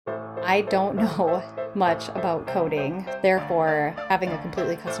I don't know much about coding. Therefore, having a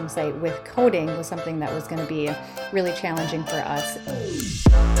completely custom site with coding was something that was going to be really challenging for us.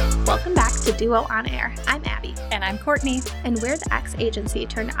 Welcome back to Duo On Air. I'm Abby. And I'm Courtney. And we're the X agency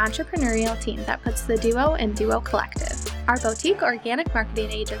turned entrepreneurial team that puts the Duo in Duo Collective. Our boutique organic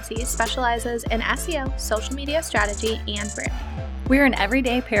marketing agency specializes in SEO, social media strategy, and branding. We're an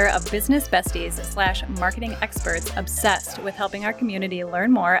everyday pair of business besties / marketing experts obsessed with helping our community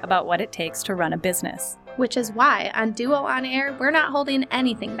learn more about what it takes to run a business. Which is why on Duo On Air, we're not holding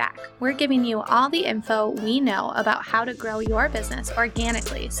anything back. We're giving you all the info we know about how to grow your business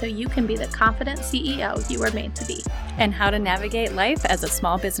organically so you can be the confident CEO you were made to be. And how to navigate life as a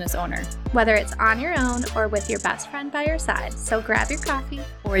small business owner. Whether it's on your own or with your best friend by your side, so grab your coffee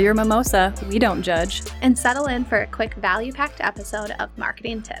or your mimosa, we don't judge, and settle in for a quick value-packed episode of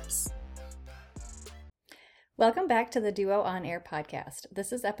Marketing Tips. Welcome back to the Duo On Air podcast.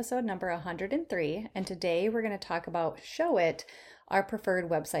 This is episode number 103, and today we're going to talk about Showit, our preferred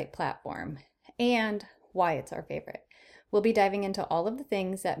website platform, and why it's our favorite. We'll be diving into all of the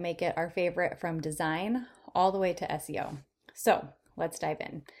things that make it our favorite, from design all the way to SEO. So let's dive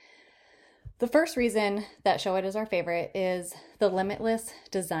in. The first reason that Showit is our favorite is the limitless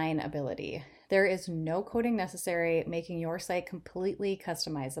design ability. There is no coding necessary, making your site completely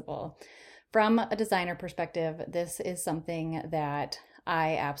customizable. From a designer perspective, this is something that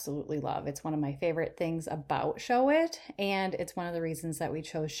I absolutely love. It's one of my favorite things about Showit, and it's one of the reasons that we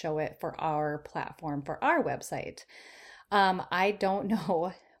chose Showit for our platform, for our website. I don't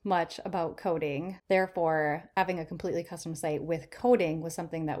know much about coding. Therefore, having a completely custom site with coding was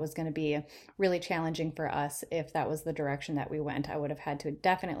something that was going to be really challenging for us. If that was the direction that we went, I would have had to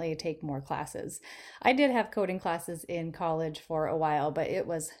definitely take more classes. I did have coding classes in college for a while, but it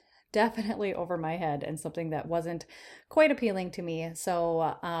was definitely over my head and something that wasn't quite appealing to me.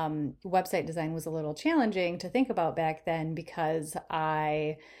 So website design was a little challenging to think about back then because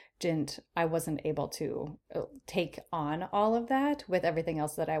I wasn't able to take on all of that with everything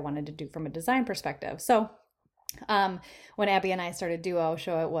else that I wanted to do from a design perspective. So when Abby and I started Duo,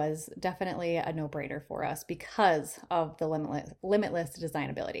 Showit was definitely a no-brainer for us because of the limitless design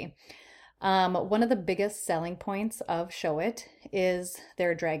ability. One of the biggest selling points of Showit is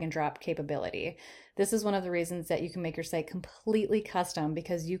their drag and drop capability. This is one of the reasons that you can make your site completely custom,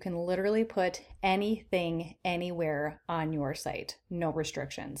 because you can literally put anything anywhere on your site, no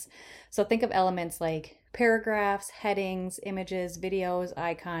restrictions. So think of elements like paragraphs, headings, images, videos,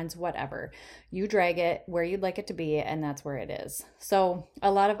 icons, whatever. You drag it where you'd like it to be, and that's where it is. So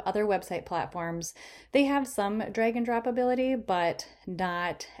a lot of other website platforms, they have some drag and drop ability, but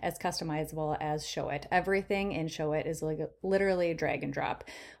not as customizable as Showit. Everything in Showit is literally drag and drop.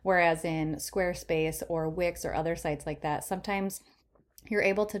 Whereas in Squarespace or Wix or other sites like that, sometimes you're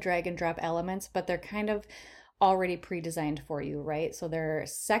able to drag and drop elements, but they're kind of already pre-designed for you, right? So there are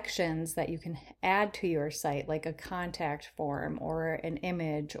sections that you can add to your site, like a contact form or an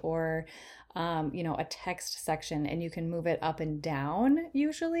image or a text section, and you can move it up and down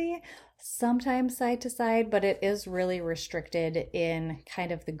usually, sometimes side to side, but it is really restricted in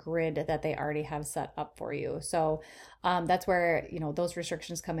kind of the grid that they already have set up for you. So that's where, those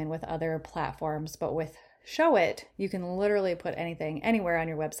restrictions come in with other platforms, but with Showit, you can literally put anything anywhere on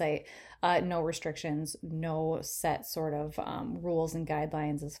your website, no restrictions, no set sort of rules and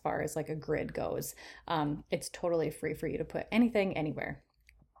guidelines as far as like a grid goes. It's totally free for you to put anything anywhere.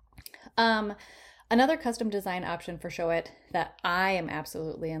 Another custom design option for Showit that I am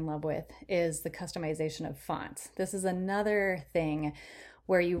absolutely in love with is the customization of fonts. This is another thing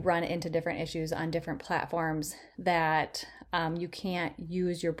where you run into different issues on different platforms that you can't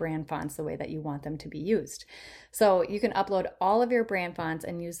use your brand fonts the way that you want them to be used. So you can upload all of your brand fonts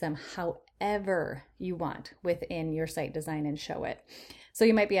and use them however you want within your site design and Showit. So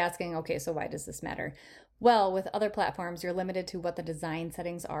you might be asking, okay, so why does this matter? Well, with other platforms, you're limited to what the design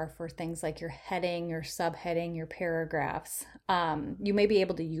settings are for things like your heading, your subheading, your paragraphs. You may be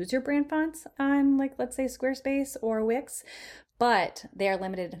able to use your brand fonts on, like, let's say Squarespace or Wix, but they are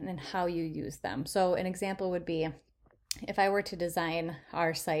limited in how you use them. So an example would be if I were to design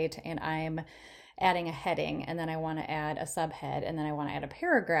our site and I'm adding a heading, and then I want to add a subhead, and then I want to add a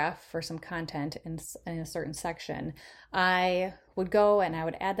paragraph for some content in a certain section, I would go and I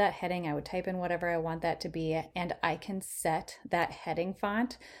would add that heading. I would type in whatever I want that to be, and I can set that heading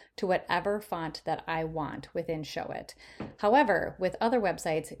font to whatever font that I want within Showit. However, with other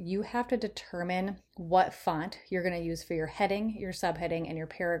websites, you have to determine what font you're going to use for your heading, your subheading, and your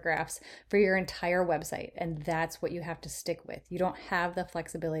paragraphs for your entire website, and that's what you have to stick with. You don't have the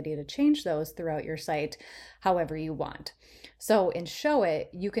flexibility to change those throughout your site however you want. So in Showit,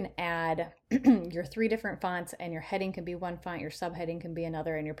 you can add your 3 different fonts, and your heading can be one font, your subheading can be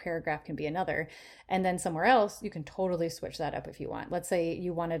another, and your paragraph can be another. And then somewhere else, you can totally switch that up if you want. Let's say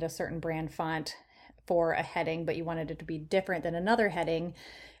you wanted a certain brand font for a heading, but you wanted it to be different than another heading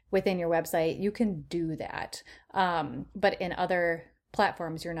within your website. You can do that. But in other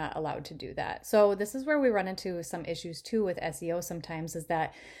platforms, you're not allowed to do that. So this is where we run into some issues too with SEO sometimes, is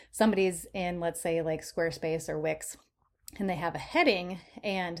that somebody's in, let's say, like Squarespace or Wix, and they have a heading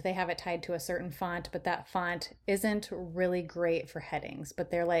and they have it tied to a certain font, but that font isn't really great for headings.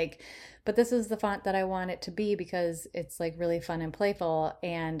 But they're like, but this is the font that I want it to be because it's like really fun and playful.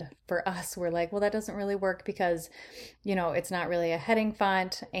 And for us, we're like, well, that doesn't really work because, it's not really a heading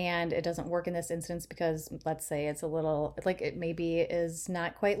font, and it doesn't work in this instance because, let's say, it's a little, like, it maybe is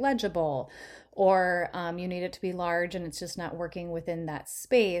not quite legible, or you need it to be large and it's just not working within that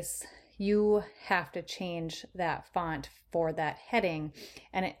space. You have to change that font for that heading,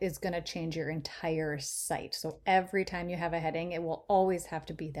 and it is going to change your entire site. So every time you have a heading, it will always have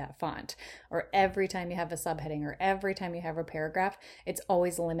to be that font, or every time you have a subheading, or every time you have a paragraph, it's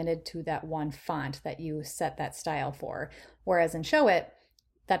always limited to that one font that you set that style for. Whereas in Showit,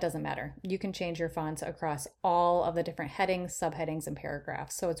 that doesn't matter. You can change your fonts across all of the different headings, subheadings, and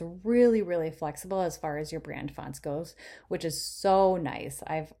paragraphs. So it's really, really flexible as far as your brand fonts goes, which is so nice.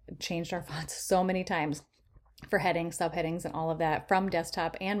 I've changed our fonts so many times for headings, subheadings, and all of that from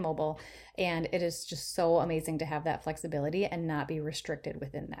desktop and mobile. And it is just so amazing to have that flexibility and not be restricted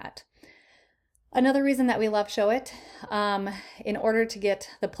within that. Another reason that we love Showit, in order to get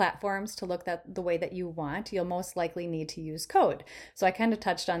the platforms to look the way that you want, you'll most likely need to use code. So I kind of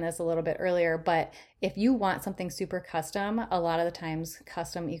touched on this a little bit earlier, but if you want something super custom, a lot of the times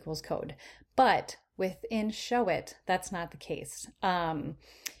custom equals code. But within Showit, that's not the case.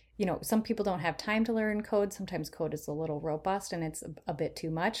 Some people don't have time to learn code. Sometimes code is a little robust and it's a bit too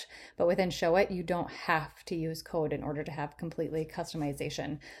much. But within Showit, you don't have to use code in order to have completely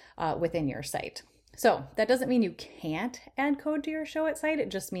customization within your site. So that doesn't mean you can't add code to your Showit site. It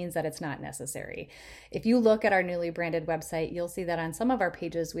just means that it's not necessary. If you look at our newly branded website, you'll see that on some of our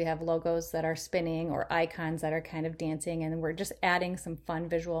pages, we have logos that are spinning or icons that are kind of dancing, and we're just adding some fun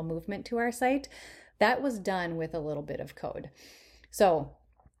visual movement to our site. That was done with a little bit of code. So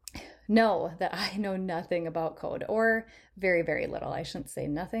know that I know nothing about code, or very, very little. I shouldn't say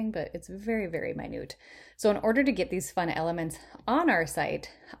nothing, but it's very, very minute. So in order to get these fun elements on our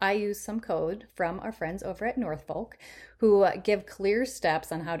site, I use some code from our friends over at Northfolk, who give clear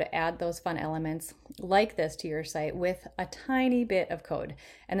steps on how to add those fun elements like this to your site with a tiny bit of code.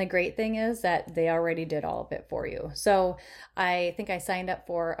 And the great thing is that they already did all of it for you. So I think I signed up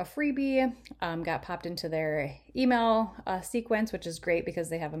for a freebie, got popped into their email sequence, which is great because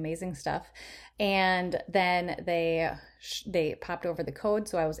they have amazing stuff. And then they popped over the code,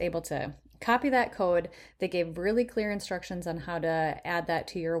 so I was able to copy that code. They gave really clear instructions on how to add that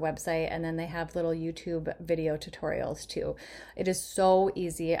to your website, and then they have little YouTube video tutorials too. It is so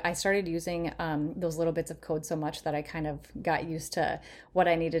easy. I started using those little bits of code so much that I kind of got used to what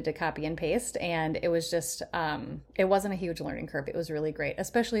I needed to copy and paste, and it was just, it wasn't a huge learning curve. It was really great,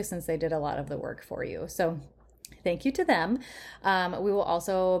 especially since they did a lot of the work for you. So thank you to them. We will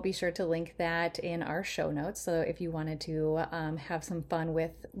also be sure to link that in our show notes. So if you wanted to have some fun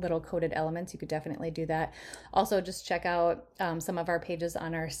with little coded elements, you could definitely do that. Also, just check out some of our pages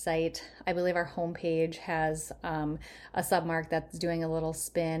on our site. I believe our homepage has a submark that's doing a little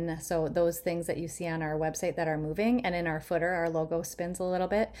spin. So those things that you see on our website that are moving, and in our footer, our logo spins a little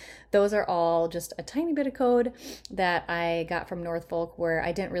bit. Those are all just a tiny bit of code that I got from Northfolk, where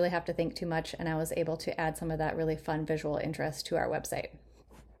I didn't really have to think too much, and I was able to add some of that really fun visual interest to our website.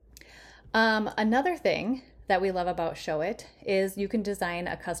 Another thing that we love about Showit is you can design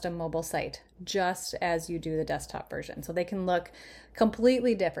a custom mobile site just as you do the desktop version. So they can look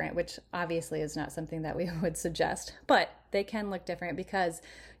completely different, which obviously is not something that we would suggest, but they can look different because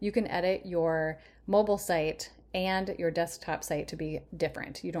you can edit your mobile site and your desktop site to be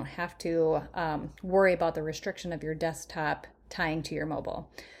different. You don't have to worry about the restriction of your desktop tying to your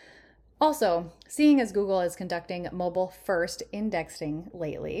mobile. Also, seeing as Google is conducting mobile first indexing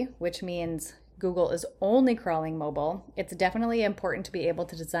lately, which means Google is only crawling mobile, it's definitely important to be able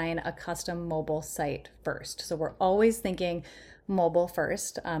to design a custom mobile site first. So we're always thinking mobile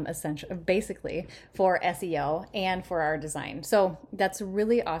first, basically for SEO and for our design. So that's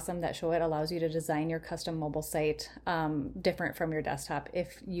really awesome that Showit allows you to design your custom mobile site different from your desktop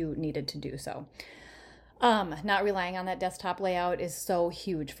if you needed to do so. Not relying on that desktop layout is so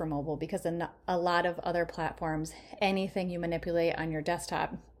huge for mobile, because in a lot of other platforms, anything you manipulate on your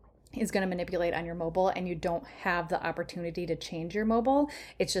desktop is going to manipulate on your mobile, and you don't have the opportunity to change your mobile.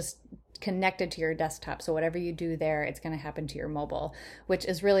 It's just connected to your desktop. So whatever you do there, it's going to happen to your mobile, which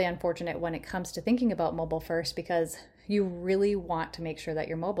is really unfortunate when it comes to thinking about mobile first, because you really want to make sure that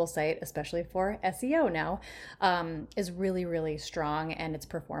your mobile site, especially for SEO now, is really, really strong and it's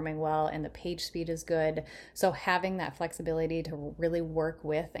performing well and the page speed is good. So having that flexibility to really work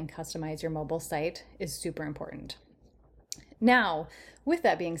with and customize your mobile site is super important. Now, with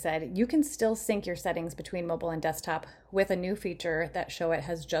that being said, you can still sync your settings between mobile and desktop with a new feature that Showit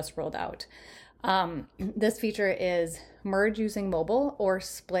has just rolled out. This feature is merge using mobile or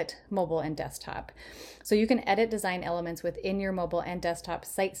split mobile and desktop. So you can edit design elements within your mobile and desktop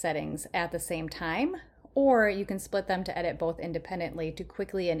site settings at the same time, or you can split them to edit both independently to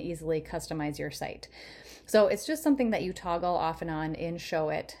quickly and easily customize your site. So it's just something that you toggle off and on in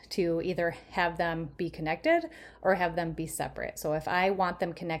Showit to either have them be connected or have them be separate. So if I want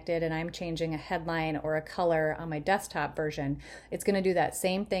them connected and I'm changing a headline or a color on my desktop version, it's going to do that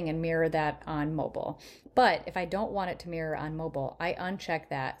same thing and mirror that on mobile. But if I don't want it to mirror on mobile, I uncheck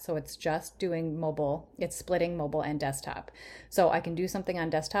that. So it's just doing mobile. It's splitting mobile and desktop. So I can do something on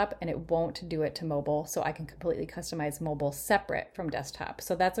desktop and it won't do it to mobile. So I can completely customize mobile separate from desktop.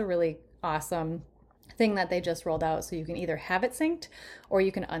 So that's a really awesome thing that they just rolled out. So you can either have it synced or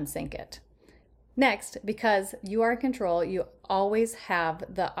you can unsync it. Next, because you are in control, you always have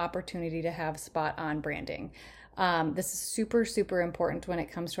the opportunity to have spot on branding. This is super, super important when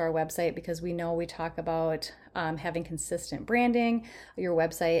it comes to our website, because we know we talk about having consistent branding. Your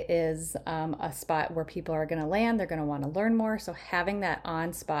website is a spot where people are going to land. They're going to want to learn more. So having that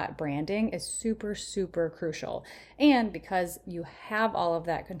on-spot branding is super, super crucial. And because you have all of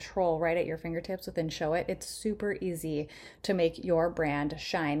that control right at your fingertips within Showit, it's super easy to make your brand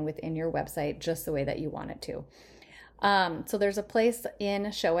shine within your website just the way that you want it to. So there's a place in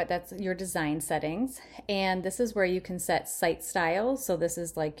Showit that's your design settings, and this is where you can set site styles. So this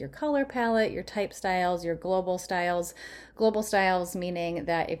is like your color palette, your type styles, your global styles. Global styles meaning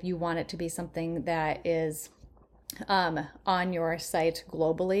that if you want it to be something that is on your site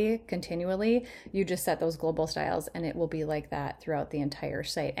globally, continually, you just set those global styles and it will be like that throughout the entire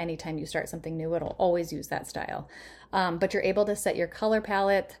site. Anytime you start something new, it'll always use that style. But you're able to set your color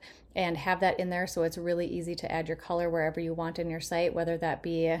palette and have that in there, so it's really easy to add your color wherever you want in your site, whether that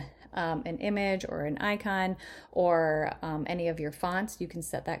be an image or an icon or any of your fonts. You can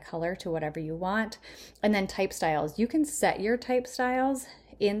set that color to whatever you want. And then type styles, you can set your type styles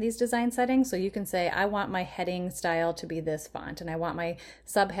in these design settings. So you can say, I want my heading style to be this font and I want my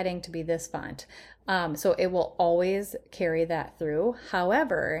subheading to be this font. So it will always carry that through.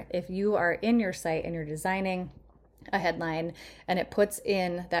 However, if you are in your site and you're designing a headline and it puts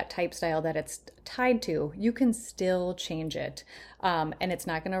in that type style that it's tied to, you can still change it. And it's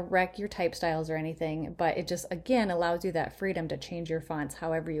not going to wreck your type styles or anything, but it just, again, allows you that freedom to change your fonts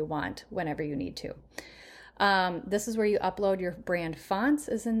however you want, whenever you need to. This is where you upload your brand fonts,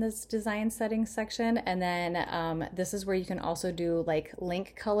 is in this design settings section. And then this is where you can also do like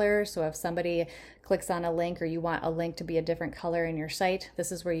link color. So if somebody clicks on a link or you want a link to be a different color in your site,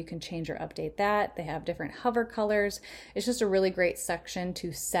 this is where you can change or update that. They have different hover colors. It's just a really great section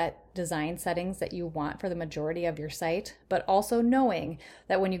to set design settings that you want for the majority of your site, but also knowing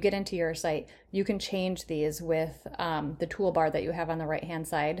that when you get into your site, you can change these with the toolbar that you have on the right-hand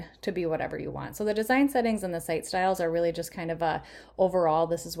side to be whatever you want. So the design settings and the site styles are really just kind of a overall,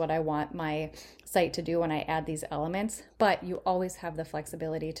 this is what I want my site to do when I add these elements, but you always have the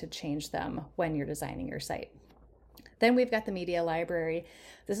flexibility to change them when you're designing your site. Then we've got the media library.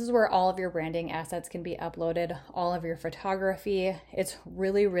 This is where all of your branding assets can be uploaded, all of your photography. It's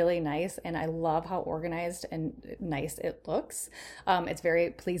really, really nice, and I love how organized and nice it looks. It's very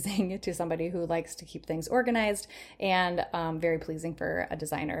pleasing to somebody who likes to keep things organized, and very pleasing for a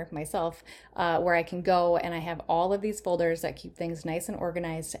designer myself, where I can go and I have all of these folders that keep things nice and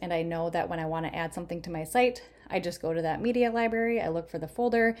organized, and I know that when I want to add something to my site, I just go to that media library, I look for the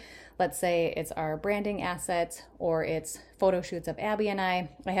folder. Let's say it's our branding assets or it's photo shoots of Abby and I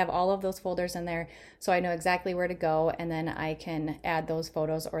have all of those folders in there, so I know exactly where to go, and then I can add those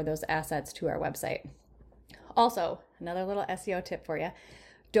photos or those assets to our website. Also, another little SEO tip for you.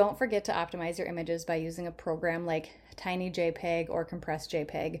 Don't forget to optimize your images by using a program like TinyJPEG or Compressed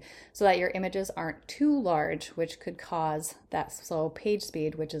JPEG so that your images aren't too large, which could cause that slow page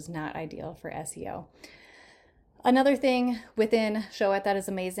speed, which is not ideal for SEO. Another thing within Showit that is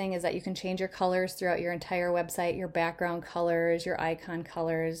amazing is that you can change your colors throughout your entire website, your background colors, your icon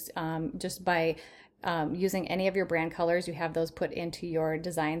colors, just by using any of your brand colors. You have those put into your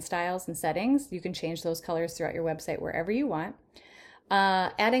design styles and settings. You can change those colors throughout your website wherever you want.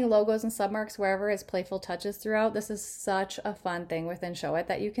 Adding logos and submarks wherever is playful touches throughout. This is such a fun thing within Showit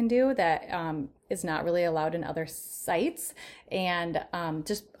that you can do that is not really allowed in other sites. And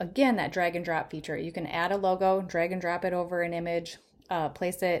just again, that drag and drop feature. You can add a logo, drag and drop it over an image,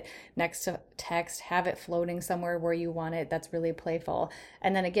 place it next to text, have it floating somewhere where you want it. That's really playful.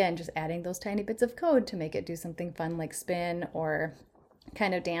 And then again, just adding those tiny bits of code to make it do something fun like spin or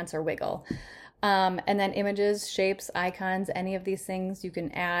kind of dance or wiggle. And then images, shapes, icons, any of these things you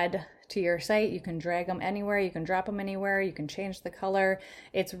can add to your site. You can drag them anywhere, you can drop them anywhere, you can change the color.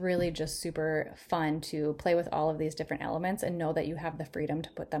 It's really just super fun to play with all of these different elements and know that you have the freedom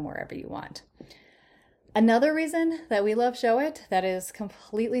to put them wherever you want. Another reason that we love Showit that is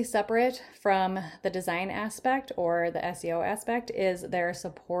completely separate from the design aspect or the SEO aspect is their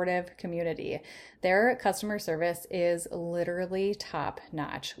supportive community. Their customer service is literally top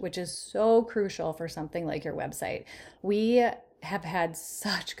notch, which is so crucial for something like your website. We have had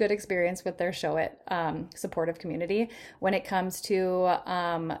such good experience with their Showit supportive community. When it comes to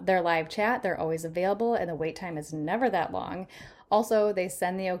their live chat, they're always available and the wait time is never that long. Also, they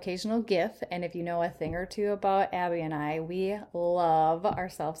send the occasional GIF, and if you know a thing or two about Abby and I, we love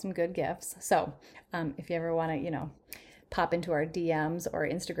ourselves some good GIFs. So if you ever want to, pop into our DMs or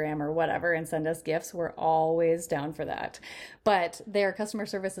Instagram or whatever and send us GIFs, we're always down for that. But their customer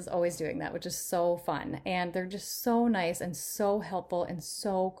service is always doing that, which is so fun. And they're just so nice and so helpful and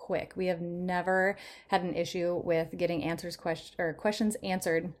so quick. We have never had an issue with getting questions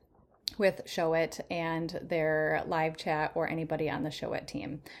answered with Showit and their live chat or anybody on the Showit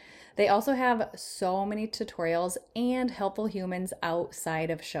team. They also have so many tutorials and helpful humans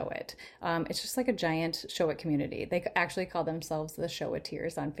outside of Showit. It's just like a giant Showit community. They actually call themselves the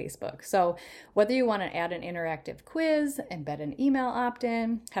Showiteers on Facebook. So whether you want to add an interactive quiz, embed an email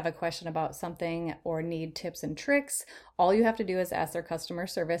opt-in, have a question about something, or need tips and tricks, all you have to do is ask their customer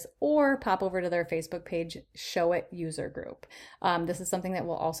service or pop over to their Facebook page, Showit user group. This is something that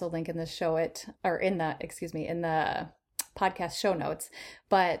we'll also link in the in the podcast show notes,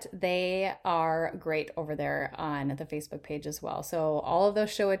 but they are great over there on the Facebook page as well. So all of those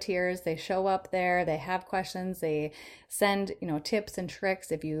Showiteers, they show up there, they have questions, they send, tips and tricks.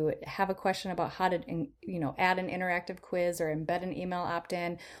 If you have a question about how to, add an interactive quiz or embed an email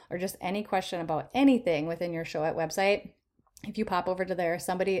opt-in, or just any question about anything within your Showit website, if you pop over to there,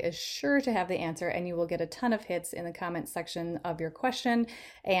 somebody is sure to have the answer and you will get a ton of hits in the comment section of your question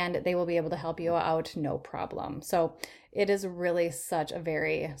and they will be able to help you out, no problem. So it is really such a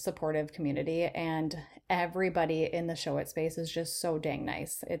very supportive community and everybody in the Showit space is just so dang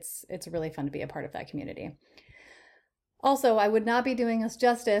nice. It's really fun to be a part of that community. Also, I would not be doing us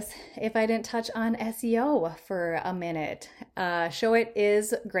justice if I didn't touch on SEO for a minute. Showit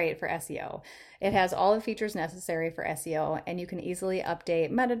is great for SEO. It has all the features necessary for SEO, and you can easily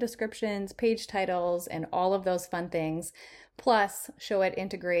update meta descriptions, page titles, and all of those fun things. Plus, Showit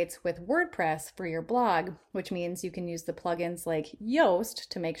integrates with WordPress for your blog, which means you can use the plugins like Yoast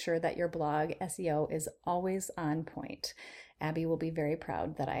to make sure that your blog SEO is always on point. Abby will be very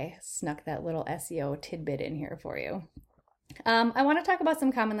proud that I snuck that little SEO tidbit in here for you. I want to talk about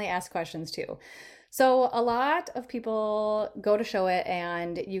some commonly asked questions too. So a lot of people go to Showit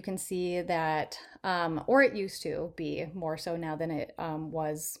and you can see that, or it used to be more so now than it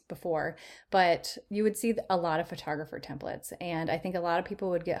was before, but you would see a lot of photographer templates. And I think a lot of people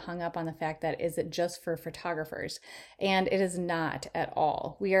would get hung up on the fact that is it just for photographers? And it is not at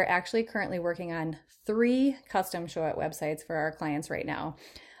all. We are actually currently working on 3 custom Showit websites for our clients right now.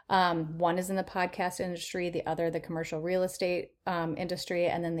 One is in the podcast industry, the other the commercial real estate industry,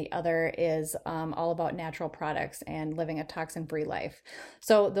 and then the other is all about natural products and living a toxin-free life.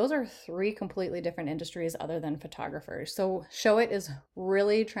 So those are 3 completely different industries other than photographers. So Showit is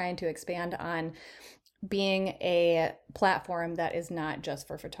really trying to expand on being a platform that is not just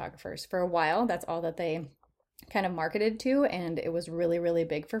for photographers. For a while, that's all that they kind of marketed to, and it was really, really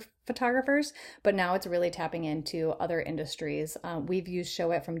big for photographers, but now it's really tapping into other industries. We've used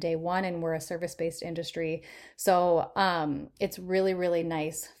Showit from day one, and we're a service-based industry, so it's really, really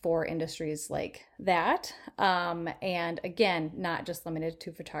nice for industries like that, and again, not just limited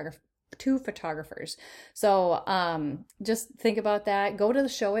to photographers. So just think about that. Go to the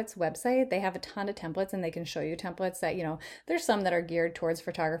Showit's website. They have a ton of templates and they can show you templates that, there's some that are geared towards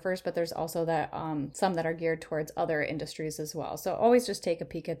photographers, but there's also that some that are geared towards other industries as well. So always just take a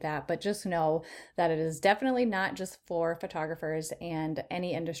peek at that, but just know that it is definitely not just for photographers, and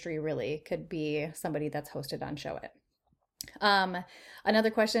any industry really could be somebody that's hosted on Showit.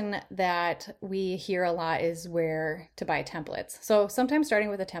 Another question that we hear a lot is where to buy templates. So sometimes starting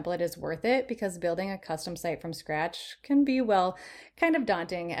with a template is worth it because building a custom site from scratch can be, well, kind of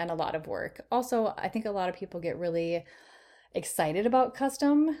daunting and a lot of work. Also, I think a lot of people get really excited about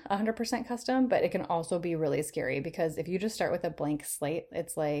custom, 100% custom, but it can also be really scary because if you just start with a blank slate,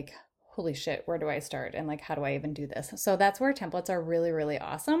 it's like, holy shit, where do I start? And like, how do I even do this? So that's where templates are really, really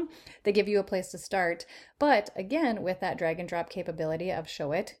awesome. They give you a place to start. But again, with that drag and drop capability of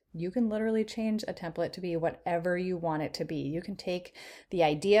Showit, you can literally change a template to be whatever you want it to be. You can take the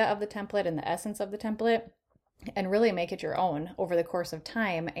idea of the template and the essence of the template and really make it your own over the course of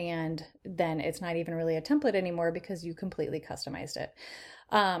time. And then it's not even really a template anymore because you completely customized it.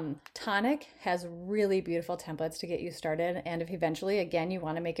 Tonic has really beautiful templates to get you started. And if eventually, again, you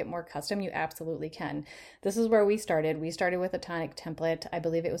want to make it more custom, you absolutely can. This is where we started. We started with a Tonic template. I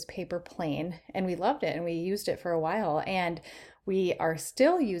believe it was paper plain, and we loved it and we used it for a while. And we are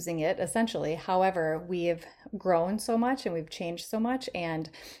still using it essentially. However, we've grown so much and we've changed so much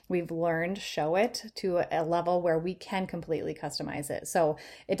and we've learned Showit to a level where we can completely customize it. So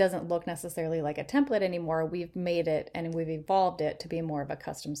it doesn't look necessarily like a template anymore. We've made it and we've evolved it to be more of a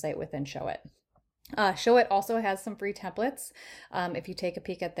custom site within Showit. Showit also has some free templates. If you take a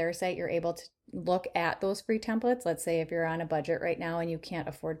peek at their site, you're able to look at those free templates. Let's say if you're on a budget right now and you can't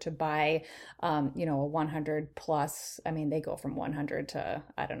afford to buy, a 100 plus, I mean, they go from 100 to,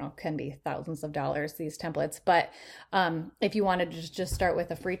 I don't know, can be thousands of dollars, these templates. But if you want to just start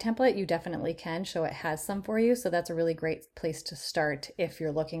with a free template, you definitely can. Showit has some for you. So that's a really great place to start if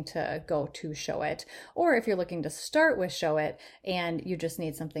you're looking to go to Showit, or if you're looking to start with Showit and you just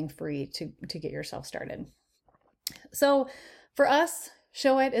need something free to get yourself started. So for us,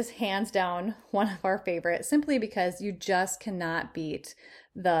 Showit is hands down one of our favorites simply because you just cannot beat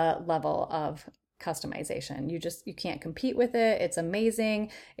the level of customization. You can't compete with it. It's amazing.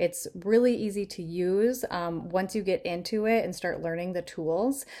 It's really easy to use once you get into it and start learning the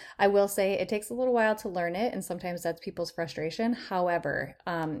tools. I will say it takes a little while to learn it, and sometimes that's people's frustration. However,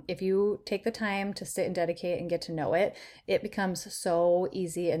 if you take the time to sit and dedicate and get to know it, it becomes so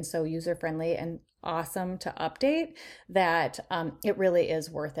easy and so user-friendly and awesome to update that it really is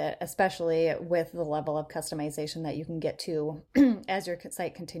worth it, especially with the level of customization that you can get to as your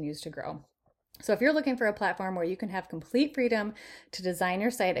site continues to grow. So if you're looking for a platform where you can have complete freedom to design your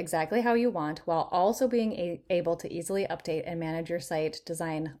site exactly how you want while also being able to easily update and manage your site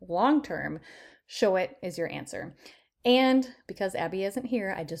design long-term, Showit is your answer. And because Abby isn't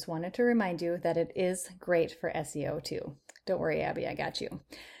here, I just wanted to remind you that it is great for SEO too. Don't worry, Abby, I got you.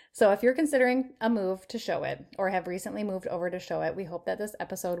 So if you're considering a move to Showit or have recently moved over to Showit, we hope that this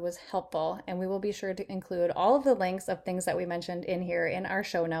episode was helpful, and we will be sure to include all of the links of things that we mentioned in here in our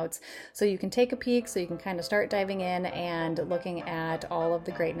show notes so you can take a peek, so you can kind of start diving in and looking at all of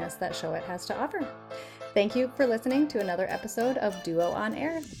the greatness that Showit has to offer. Thank you for listening to another episode of Duo on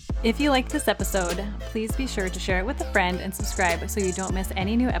Air. If you liked this episode, please be sure to share it with a friend and subscribe so you don't miss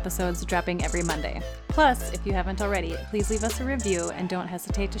any new episodes dropping every Monday. Plus, if you haven't already, please leave us a review and don't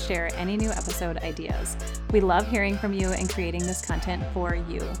hesitate to share any new episode ideas. We love hearing from you and creating this content for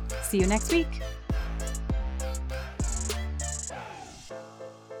you. See you next week.